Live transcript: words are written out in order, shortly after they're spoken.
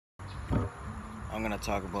I'm going to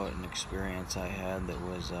talk about an experience I had that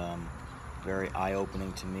was very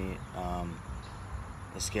eye-opening to me.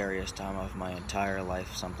 The scariest time of my entire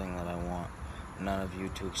life, something that I want none of you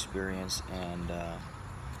to experience, and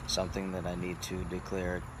something that I need to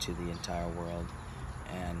declare to the entire world.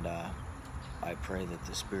 And I pray that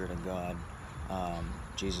the Spirit of God,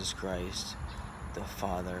 Jesus Christ, the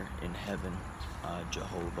Father in heaven,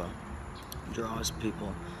 Jehovah, draws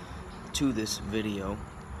people to this video,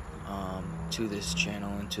 to this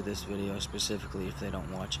channel, and to this video specifically if they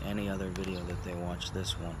don't watch any other video, that they watch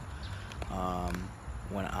this one.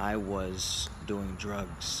 When I was doing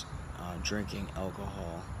drugs, drinking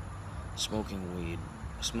alcohol, smoking weed,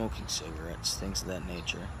 smoking cigarettes, things of that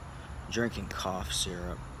nature, drinking cough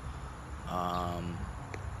syrup,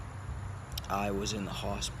 I was in the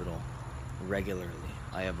hospital regularly.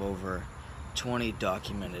 I have over 20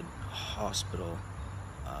 documented hospital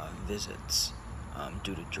visits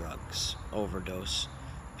due to drugs, overdose,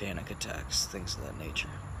 panic attacks, things of that nature.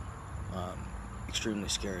 Extremely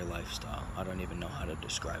scary lifestyle. I don't even know how to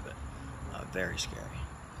describe it. Very scary.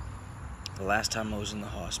 The last time I was in the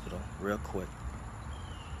hospital, real quick,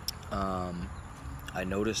 I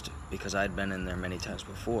noticed, because I'd been in there many times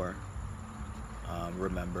before,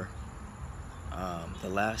 the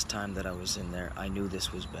last time that I was in there, I knew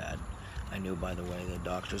this was bad. I knew by the way the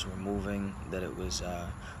doctors were moving that it was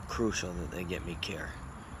crucial that they get me care,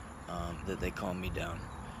 that they calm me down,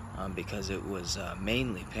 because it was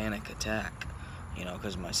mainly panic attack, you know,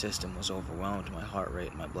 because my system was overwhelmed, my heart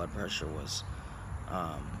rate, my blood pressure was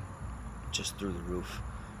just through the roof.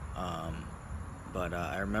 But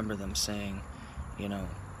I remember them saying, you know,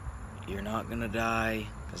 you're not gonna die,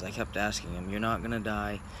 because I kept asking them, you're not gonna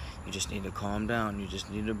die, you just need to calm down, you just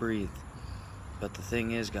need to breathe. But the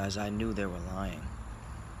thing is, guys, I knew they were lying,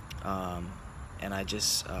 and I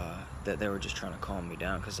just that they were just trying to calm me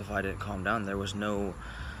down, because if I didn't calm down, there was no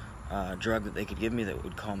drug that they could give me that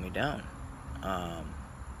would calm me down.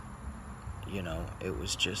 You know, it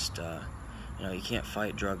was just you know, you can't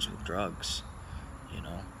fight drugs with drugs, you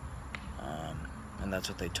know, and that's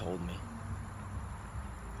what they told me.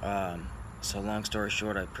 So long story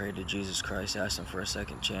short, I prayed to Jesus Christ, asked him for a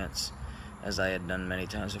second chance, as I had done many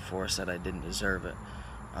times before. Said I didn't deserve it,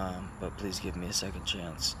 but please give me a second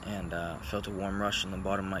chance. And felt a warm rush in the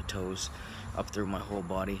bottom of my toes, up through my whole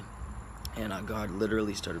body, and God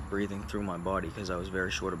literally started breathing through my body, because I was very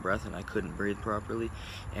short of breath and I couldn't breathe properly,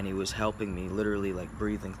 and he was helping me, literally like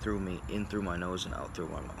breathing through me, in through my nose and out through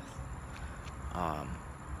my mouth.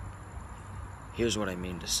 Here's what I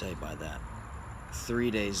mean to say by that. 3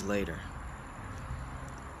 days later,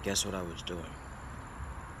 guess what I was doing?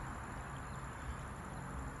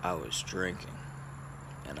 I was drinking,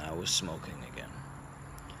 and I was smoking again.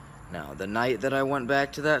 Now, the night that I went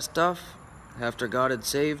back to that stuff, after God had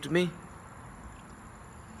saved me,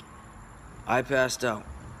 I passed out,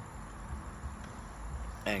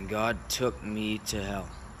 and God took me to hell.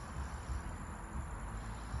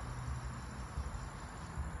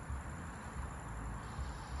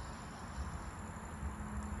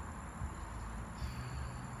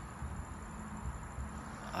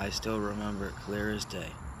 I still remember it clear as day.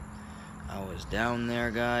 I was down there,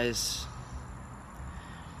 guys.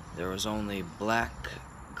 There was only black,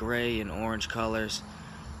 gray, and orange colors.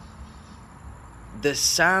 The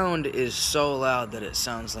sound is so loud that it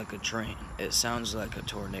sounds like a train. It sounds like a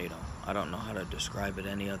tornado. I don't know how to describe it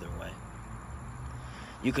any other way.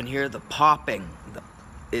 You can hear the popping.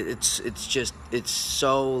 It's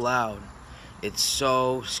so loud. It's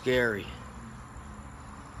so scary.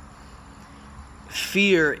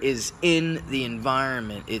 Fear is in the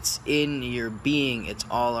environment. It's in your being. It's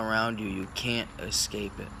all around you. You can't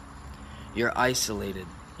escape it. You're isolated.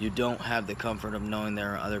 You don't have the comfort of knowing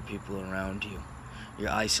there are other people around you. You're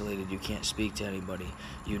isolated. You can't speak to anybody.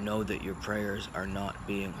 You know that your prayers are not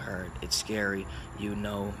being heard. It's scary. You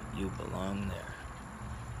know you belong there.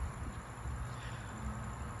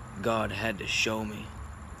 God had to show me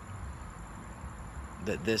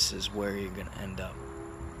that this is where you're going to end up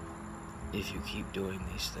if you keep doing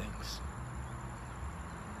these things.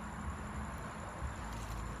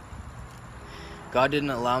 God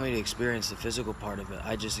didn't allow me to experience the physical part of it.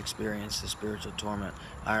 I just experienced the spiritual torment.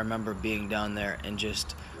 I remember being down there and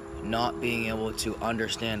just not being able to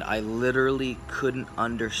understand. I literally couldn't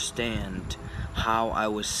understand how I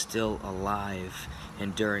was still alive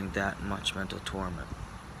enduring that much mental torment.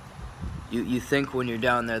 You think when you're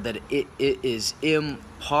down there that it is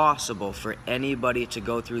impossible for anybody to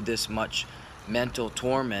go through this much mental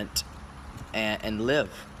torment and live.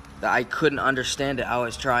 That I couldn't understand it. I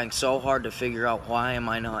was trying so hard to figure out, why am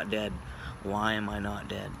I not dead? Why am I not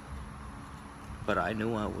dead? But I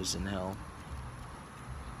knew I was in hell.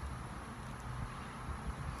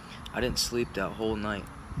 I didn't sleep that whole night.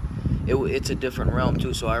 It's a different realm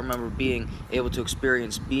too, so I remember being able to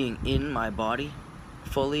experience being in my body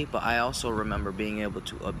fully, but I also remember being able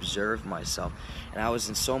to observe myself. And I was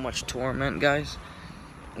in so much torment, guys.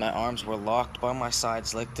 My arms were locked by my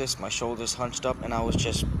sides like this, my shoulders hunched up, and I was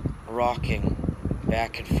just rocking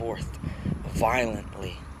back and forth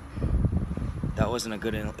violently. That wasn't a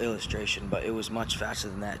good illustration, but it was much faster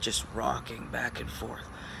than that, just rocking back and forth,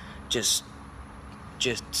 just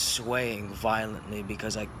swaying violently,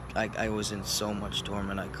 because I was in so much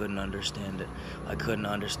torment. I couldn't understand it. I couldn't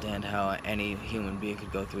understand how any human being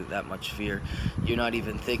could go through that much fear. You're not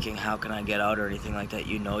even thinking, how can I get out or anything like that.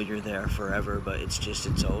 You know you're there forever, but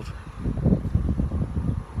it's over.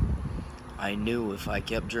 I knew if I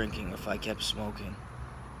kept drinking, if I kept smoking,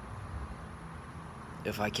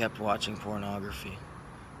 if I kept watching pornography,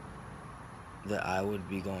 that I would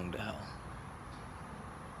be going to hell.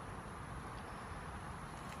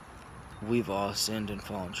 We've all sinned and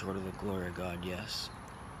fallen short of the glory of God, yes.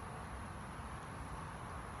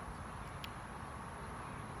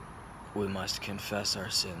 We must confess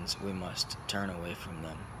our sins. We must turn away from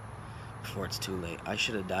them before it's too late. I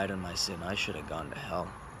should have died in my sin. I should have gone to hell.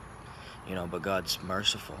 You know, but God's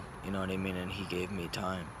merciful. You know what I mean? And He gave me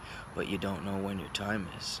time. But you don't know when your time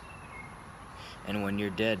is. And when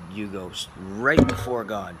you're dead, you go right before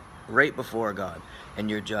God. Right before God, and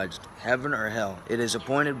you're judged, heaven or hell. It is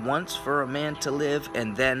appointed once for a man to live,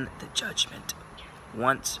 and then the judgment.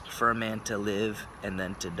 Once for a man to live, and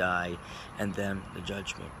then to die, and then the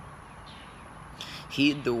judgment.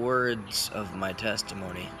 Heed the words of my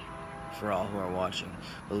testimony for all who are watching.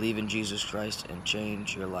 Believe in Jesus Christ and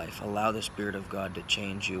change your life. Allow the Spirit of God to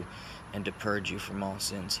change you and to purge you from all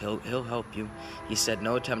sins. He'll help you. He said,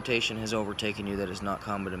 no temptation has overtaken you that is not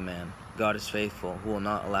common to man. God is faithful, who will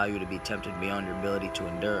not allow you to be tempted beyond your ability to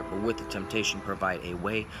endure it, but with the temptation provide a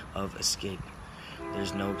way of escape.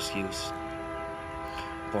 There's no excuse.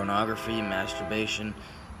 Pornography, masturbation,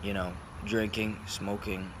 drinking,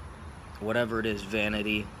 smoking, whatever it is,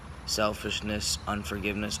 vanity, selfishness,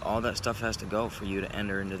 unforgiveness, all that stuff has to go for you to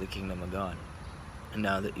enter into the kingdom of God. And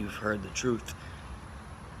now that you've heard the truth,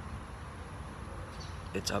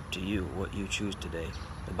 it's up to you what you choose today.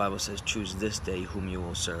 The Bible says, choose this day whom you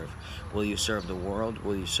will serve. Will you serve the world?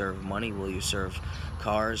 Will you serve money? Will you serve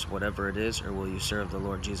cars, whatever it is? Or will you serve the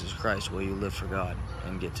Lord Jesus Christ? Will you live for God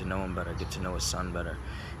and get to know Him better, get to know His Son better,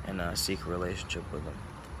 and seek a relationship with Him?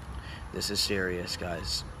 This is serious,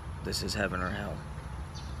 guys. This is heaven or hell.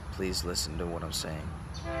 Please listen to what I'm saying.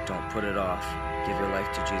 Don't put it off. Give your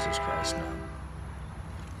life to Jesus Christ now.